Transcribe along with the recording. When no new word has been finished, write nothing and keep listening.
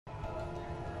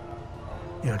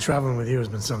You know, traveling with you has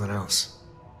been something else.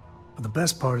 But the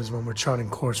best part is when we're charting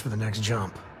course for the next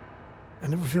jump. I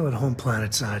never feel at home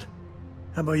planetside.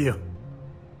 How about you?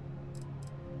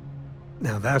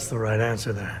 Now that's the right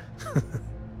answer there.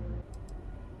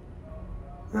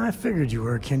 I figured you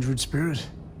were a kindred spirit.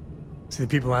 See, the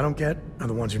people I don't get are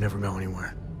the ones who never go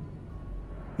anywhere.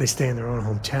 They stay in their own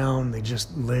hometown, they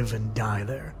just live and die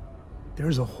there.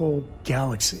 There's a whole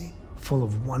galaxy full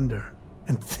of wonder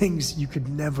and things you could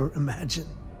never imagine.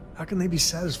 How can they be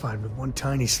satisfied with one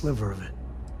tiny sliver of it?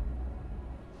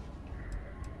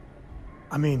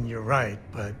 I mean, you're right,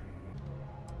 but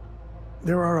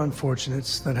there are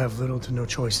unfortunates that have little to no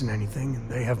choice in anything, and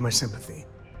they have my sympathy.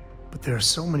 But there are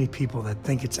so many people that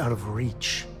think it's out of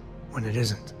reach when it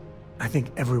isn't. I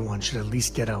think everyone should at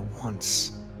least get out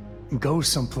once. And go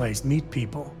someplace, meet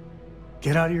people.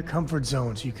 Get out of your comfort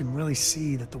zone so you can really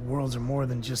see that the worlds are more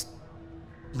than just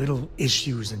little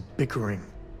issues and bickering.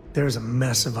 There's a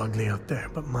mess of ugly out there,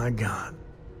 but my God,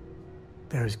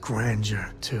 there's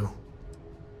grandeur too.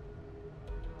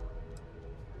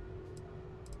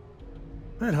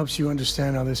 That helps you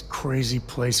understand how this crazy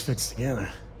place fits together.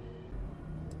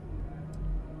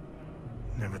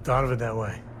 Never thought of it that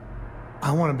way.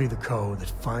 I want to be the Coe that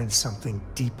finds something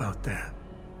deep out there.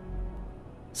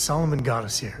 Solomon got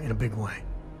us here in a big way.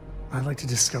 I'd like to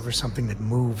discover something that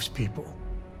moves people.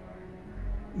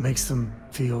 Makes them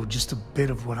feel just a bit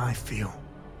of what I feel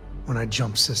when I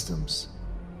jump systems.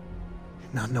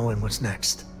 Not knowing what's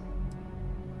next.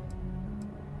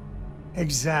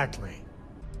 Exactly.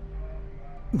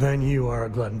 Then you are a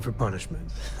glutton for punishment.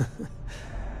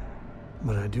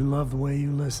 But I do love the way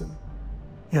you listen.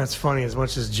 Yeah, it's funny, as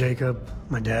much as Jacob,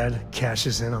 my dad,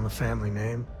 cashes in on the family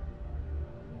name,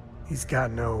 he's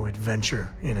got no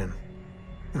adventure in him.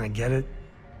 And I get it.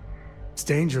 It's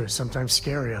dangerous, sometimes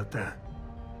scary out there.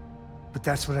 But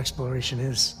that's what exploration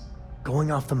is.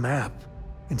 Going off the map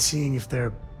and seeing if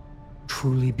there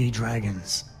truly be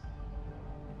dragons.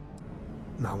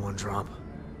 Not one drop.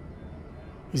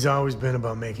 He's always been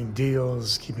about making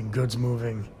deals, keeping goods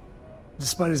moving.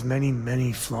 Despite his many,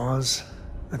 many flaws,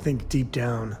 I think deep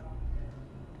down,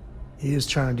 he is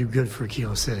trying to do good for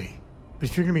Kilo City. But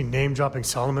if you're gonna be name-dropping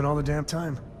Solomon all the damn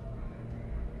time,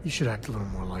 you should act a little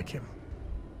more like him.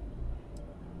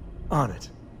 On it.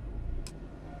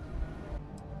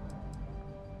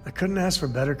 I couldn't ask for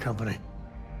better company.